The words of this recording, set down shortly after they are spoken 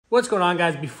What's going on,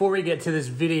 guys? Before we get to this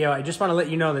video, I just want to let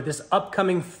you know that this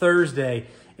upcoming Thursday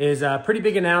is a pretty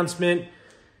big announcement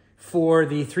for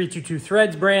the 322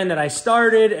 Threads brand that I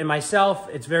started and myself.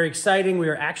 It's very exciting. We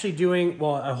are actually doing,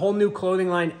 well, a whole new clothing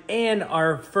line and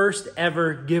our first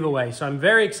ever giveaway. So I'm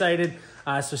very excited.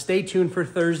 So stay tuned for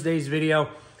Thursday's video.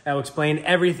 I'll explain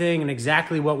everything and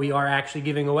exactly what we are actually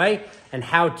giving away and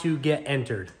how to get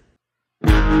entered.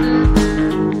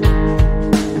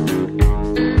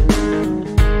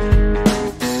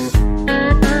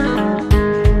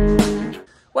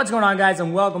 What's going on, guys,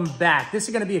 and welcome back. This is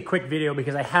going to be a quick video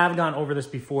because I have gone over this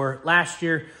before last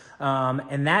year,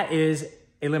 and that is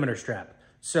a limiter strap.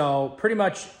 So pretty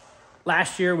much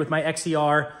last year with my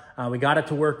XCR, we got it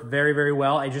to work very, very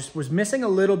well. I just was missing a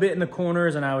little bit in the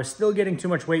corners, and I was still getting too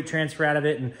much weight transfer out of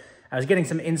it, and I was getting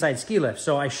some inside ski lift.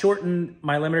 So I shortened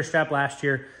my limiter strap last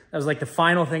year. That was like the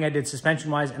final thing I did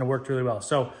suspension-wise, and it worked really well.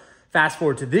 So fast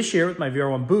forward to this year with my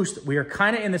VR1 Boost, we are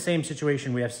kind of in the same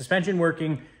situation. We have suspension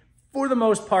working for the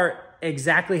most part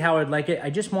exactly how I'd like it. I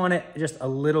just want it just a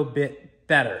little bit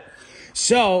better.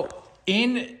 So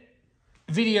in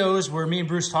videos where me and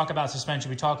Bruce talk about suspension,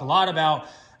 we talk a lot about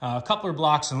coupler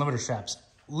blocks and limiter straps.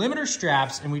 Limiter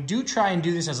straps, and we do try and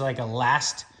do this as like a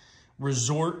last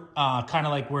resort, kind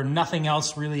of like where nothing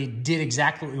else really did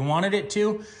exactly what we wanted it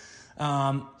to.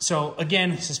 So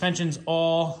again, suspension's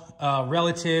all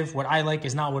relative. What I like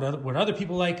is not what other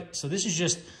people like. So this is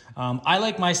just, I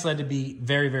like my sled to be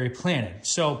very, very planted.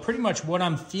 So pretty much what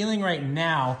I'm feeling right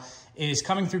now is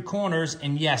coming through corners.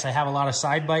 And yes, I have a lot of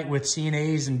side bite with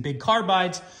CNAs and big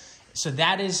carbides. So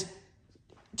that is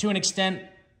to an extent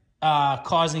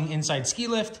causing inside ski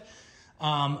lift.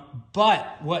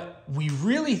 But what we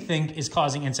really think is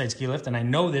causing inside ski lift, and I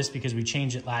know this because we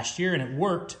changed it last year and it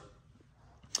worked,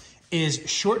 is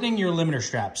shortening your limiter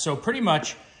strap. So pretty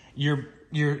much your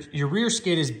rear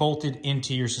skid is bolted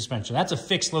into your suspension. That's a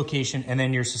fixed location, and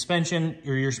then your suspension,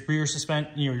 your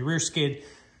rear skid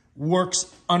works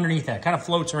underneath that, kind of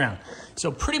floats around.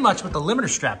 So pretty much what the limiter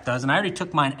strap does, and I already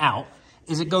took mine out,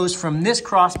 is it goes from this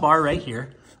crossbar right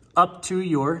here up to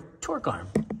your torque arm.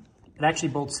 It actually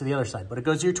bolts to the other side, but it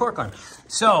goes to your torque arm.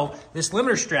 So this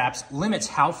limiter straps limits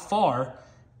how far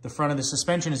the front of the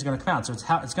suspension is going to come out. So it's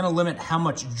going to limit how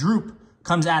much droop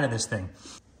comes out of this thing.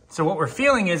 So what we're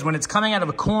feeling is when it's coming out of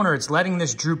a corner, it's letting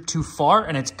this droop too far,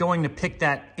 and it's going to pick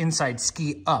that inside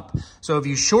ski up. So if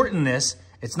you shorten this,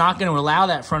 it's not going to allow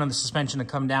that front of the suspension to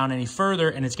come down any further,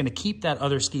 and it's going to keep that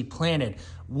other ski planted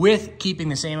with keeping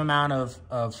the same amount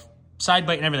of side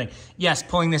bite and everything. Yes,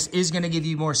 pulling this is going to give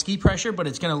you more ski pressure, but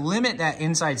it's going to limit that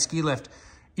inside ski lift,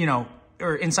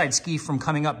 or inside ski from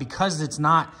coming up, because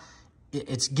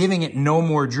it's giving it no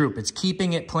more droop. It's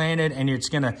keeping it planted, and it's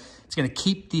gonna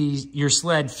keep your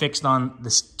sled fixed on the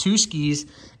two skis,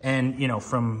 and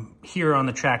from here on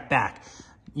the track back.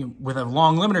 With a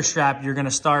long limiter strap, you're gonna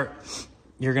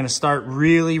start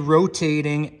really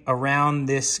rotating around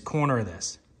this corner of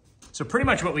this. So pretty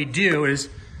much what we do is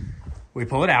we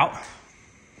pull it out.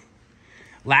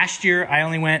 Last year I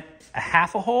only went a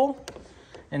half a hole,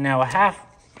 and now a half.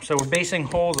 So we're basing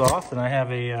holes off, and I have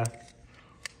a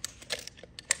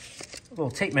little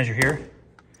tape measure here.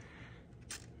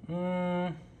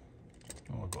 We'll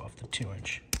go off the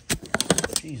 2-inch.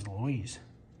 Jeez Louise.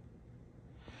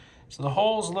 So the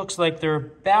holes looks like they're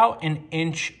about 1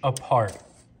 inch apart.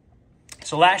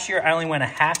 So last year I only went a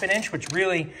half an inch, which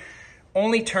really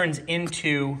only turns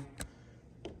into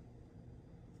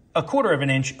a 1/4 of an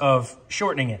inch of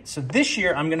shortening it. So this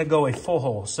year I'm gonna go a full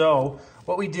hole. So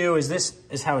what we do is, this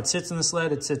is how it sits in the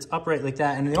sled. It sits upright like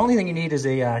that. And the only thing you need is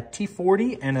a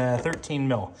T40 and a 13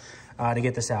 mil to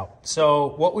get this out.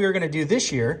 So what we are gonna do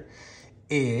this year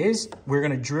is we're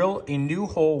gonna drill a new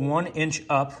hole 1 inch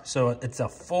up. So it's a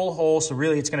full hole. So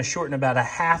really it's gonna shorten about a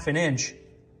half an inch.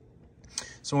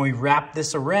 So when we wrap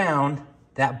this around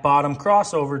that bottom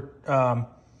crossover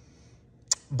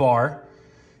bar,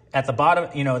 at the bottom,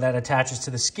 that attaches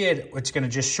to the skid, it's gonna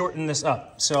just shorten this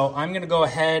up. So I'm gonna go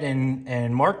ahead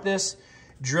and mark this,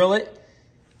 drill it,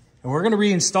 and we're gonna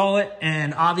reinstall it.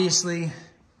 And obviously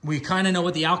we kind of know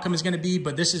what the outcome is gonna be,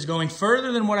 but this is going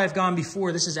further than what I've gone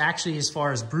before. This is actually as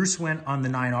far as Bruce went on the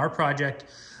 9R project,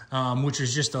 which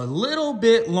is just a little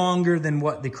bit longer than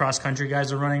what the cross-country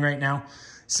guys are running right now.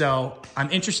 So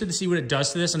I'm interested to see what it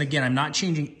does to this. And again, I'm not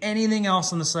changing anything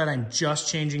else on the sled. I'm just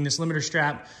changing this limiter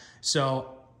strap.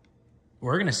 So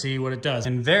we're gonna see what it does.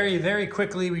 And very, very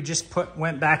quickly, we just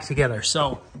went back together.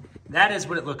 So that is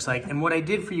what it looks like. And what I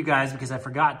did for you guys, because I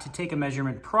forgot to take a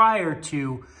measurement prior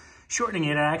to shortening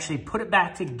it, I actually put it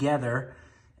back together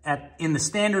in the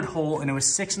standard hole, and it was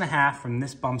 6.5 from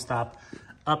this bump stop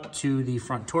up to the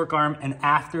front torque arm, and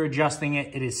after adjusting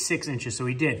it, it is 6 inches. So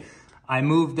we did. I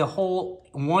moved the whole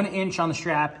 1 inch on the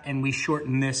strap, and we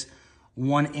shortened this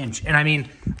 1 inch. And I mean,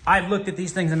 I've looked at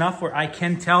these things enough where I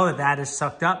can tell that that is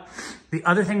sucked up. The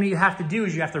other thing that you have to do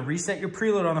is you have to reset your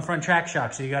preload on the front track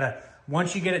shock. So you gotta,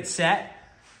 once you get it set,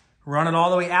 run it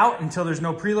all the way out until there's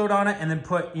no preload on it, and then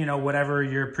put, you know, whatever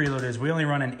your preload is. We only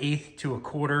run an 1/8 to a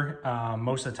 1/4.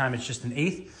 Most of the time it's just an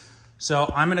 1/8.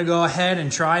 So I'm gonna go ahead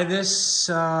and try this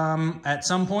at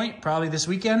some point, probably this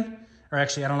weekend. Or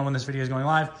actually, I don't know when this video is going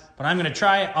live, but I'm gonna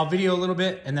try it. I'll video a little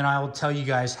bit, and then I will tell you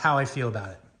guys how I feel about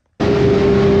it.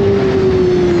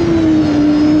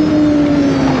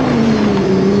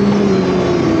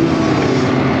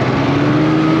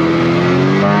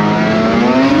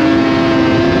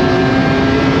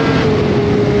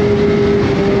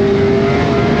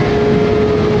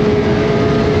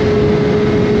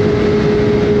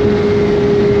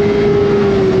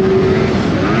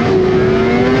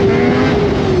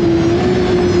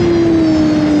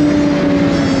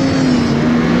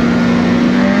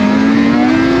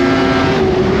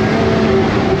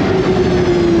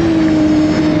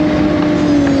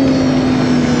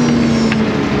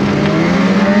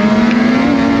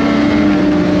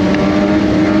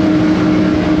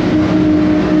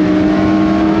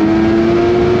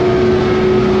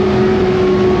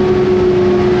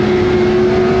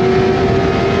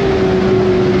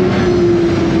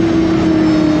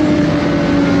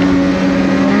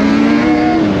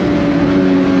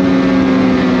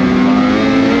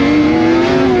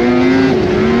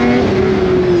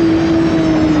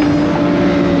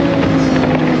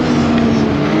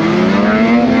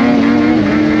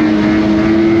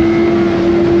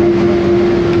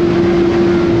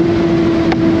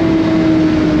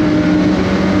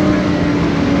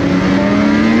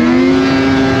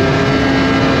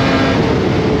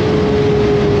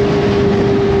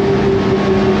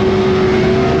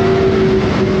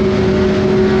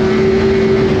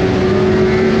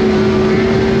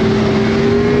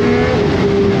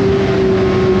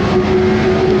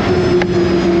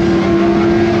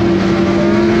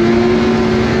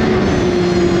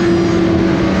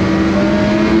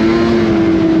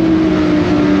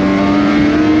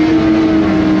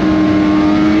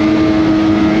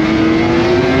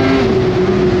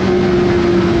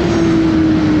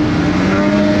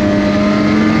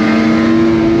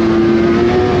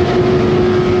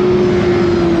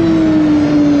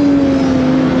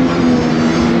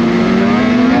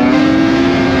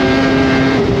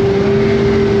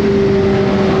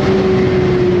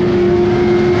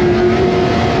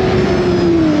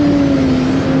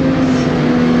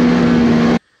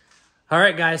 All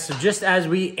right, guys, so just as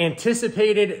we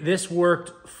anticipated, this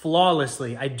worked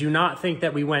flawlessly. I do not think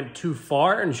that we went too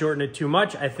far and shortened it too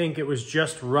much. I think it was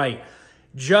just right.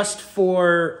 Just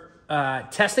for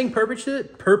testing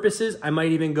purposes, I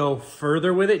might even go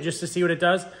further with it just to see what it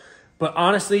does. But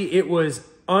honestly, it was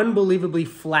unbelievably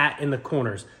flat in the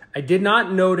corners. I did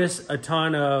not notice a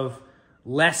ton of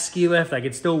less ski lift. I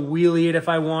could still wheelie it if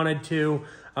I wanted to.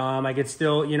 I could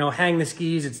still, you know, hang the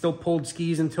skis. It still pulled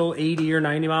skis until 80 or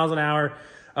 90 miles an hour.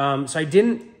 So I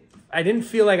didn't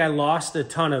feel like I lost a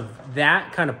ton of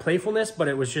that kind of playfulness, but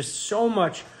it was just so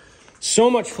much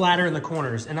flatter in the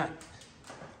corners. And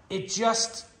it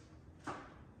just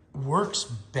works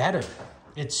better.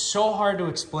 It's so hard to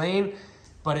explain,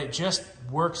 but it just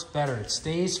works better. It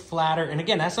stays flatter. And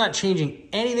again, that's not changing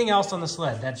anything else on the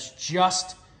sled. That's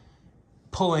just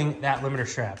pulling that limiter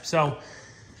strap. So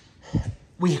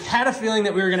we had a feeling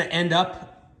that we were going to end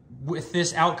up with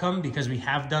this outcome because we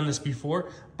have done this before,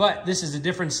 but this is a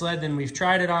different sled than we've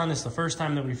tried it on. This is the first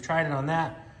time that we've tried it on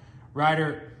that.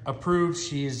 Rider approved.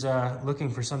 She's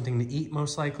looking for something to eat,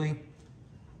 most likely.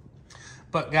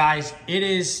 But guys,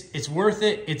 it's worth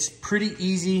it. It's pretty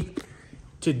easy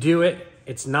to do it.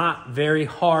 It's not very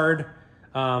hard.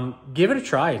 Give it a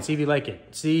try and see if you like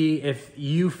it. See if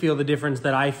you feel the difference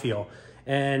that I feel.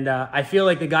 And I feel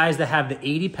like the guys that have the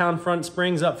 80-pound front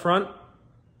springs up front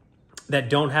that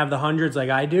don't have the hundreds like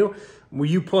I do,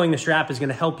 you pulling the strap is going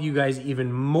to help you guys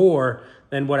even more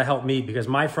than what it helped me, because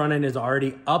my front end is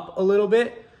already up a little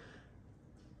bit,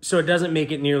 so it doesn't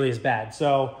make it nearly as bad.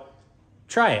 So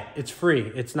try it. It's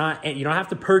free. It's not, you don't have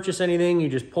to purchase anything. You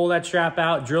just pull that strap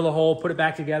out, drill a hole, put it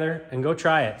back together, and go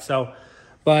try it. So,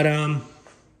 but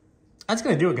that's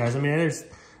going to do it, guys. I mean, there's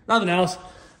nothing else.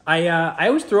 I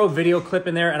always throw a video clip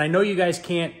in there, and I know you guys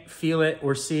can't feel it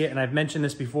or see it, and I've mentioned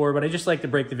this before, but I just like to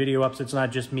break the video up so it's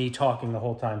not just me talking the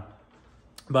whole time.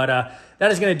 But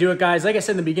that is going to do it, guys. Like I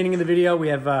said in the beginning of the video, we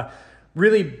have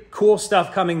really cool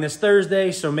stuff coming this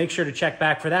Thursday, so make sure to check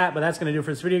back for that. But that's going to do it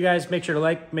for this video, guys. Make sure to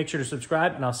like, make sure to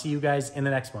subscribe, and I'll see you guys in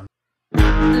the next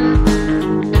one.